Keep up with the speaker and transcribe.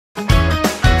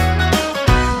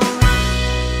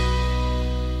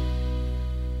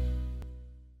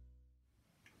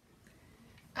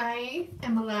I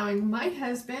am allowing my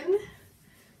husband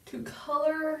to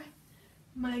color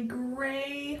my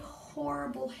gray,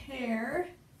 horrible hair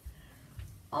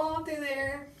all through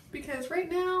there because right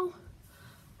now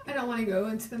I don't want to go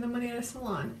and spend the money at a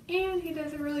salon. And he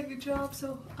does a really good job,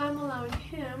 so I'm allowing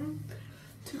him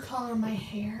to color my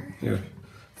hair. Here,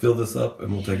 fill this up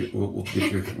and we'll take it. We'll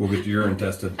get your urine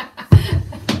tested.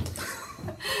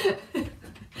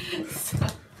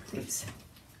 Stop, please.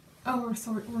 Oh,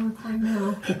 we're recording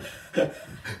now.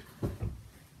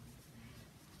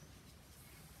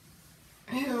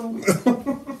 Ew.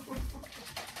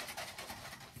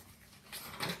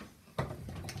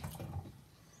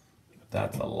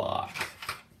 That's a lot.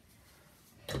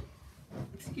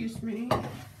 Excuse me.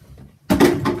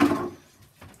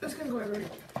 It's gonna go everywhere.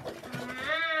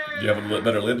 Do you have a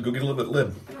better lid? Go get a little bit of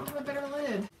lid. I don't have a better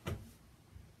lid.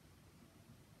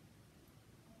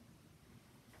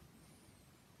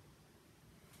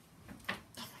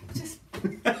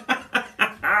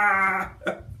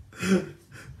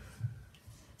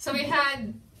 So we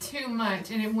had too much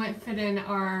and it wouldn't fit in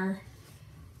our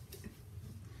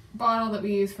bottle that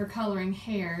we use for coloring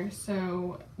hair,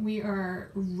 so we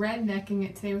are rednecking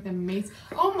it today with a mace.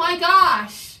 Oh my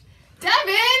gosh!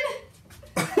 Devin!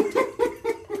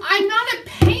 I'm not a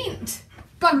paint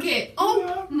bucket!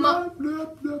 Oh my... It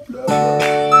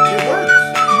works!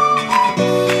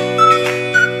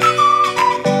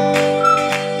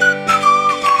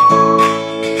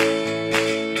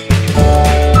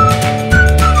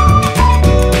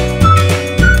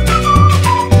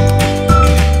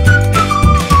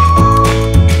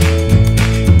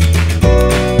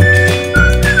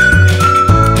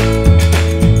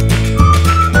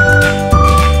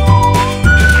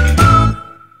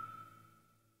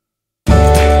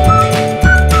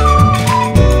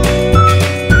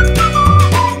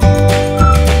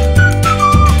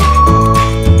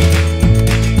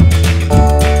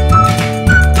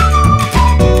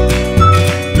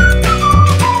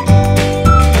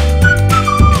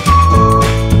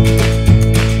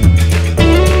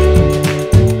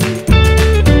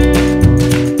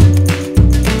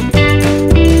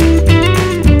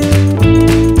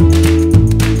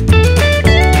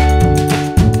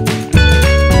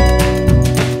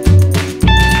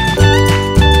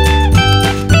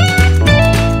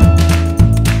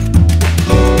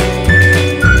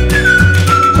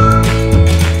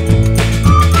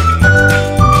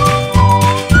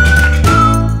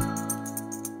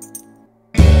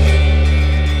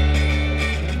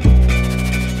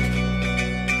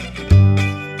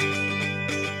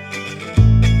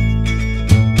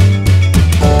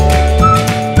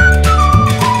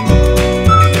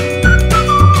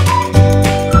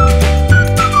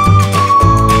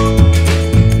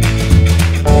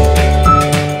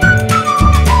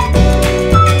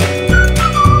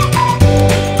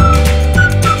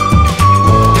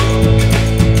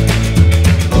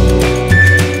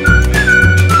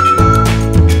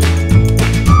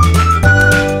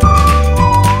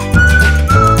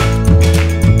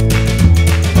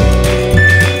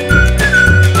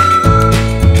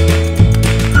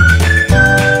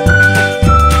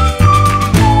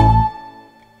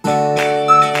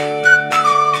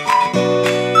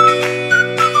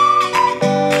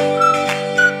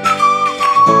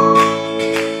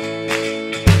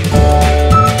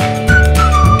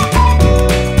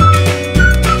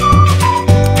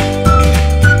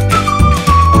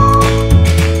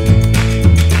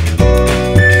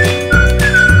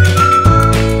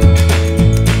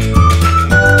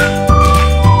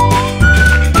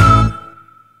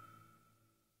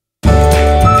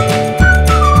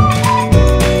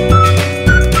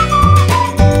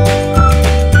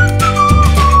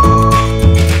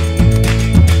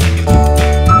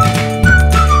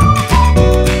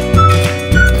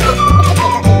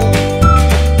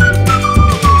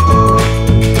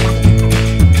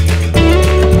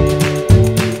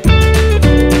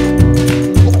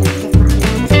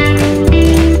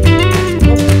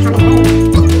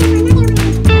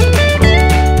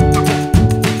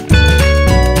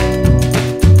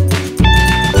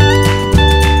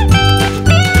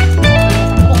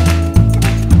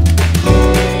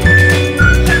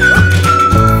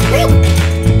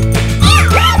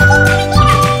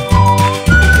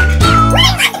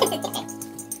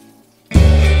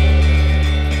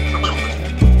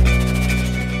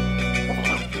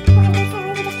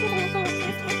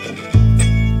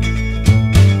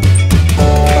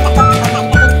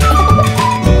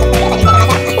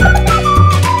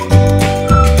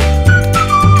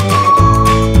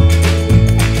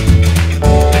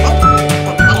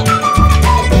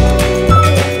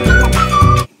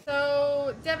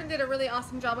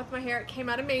 Job with my hair. It came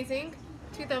out amazing.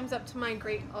 2 thumbs up to my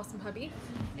great, awesome hubby.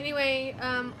 Anyway,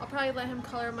 I'll probably let him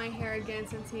color my hair again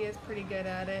since he is pretty good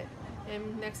at it.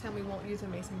 And next time we won't use a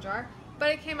mason jar.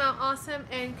 But it came out awesome,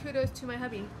 and kudos to my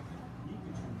hubby.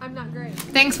 I'm not great.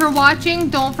 Thanks for watching.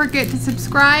 Don't forget to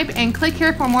subscribe and click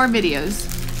here for more videos.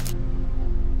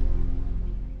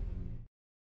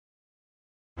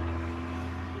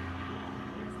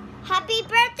 Happy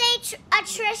birthday,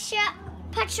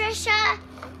 Patricia.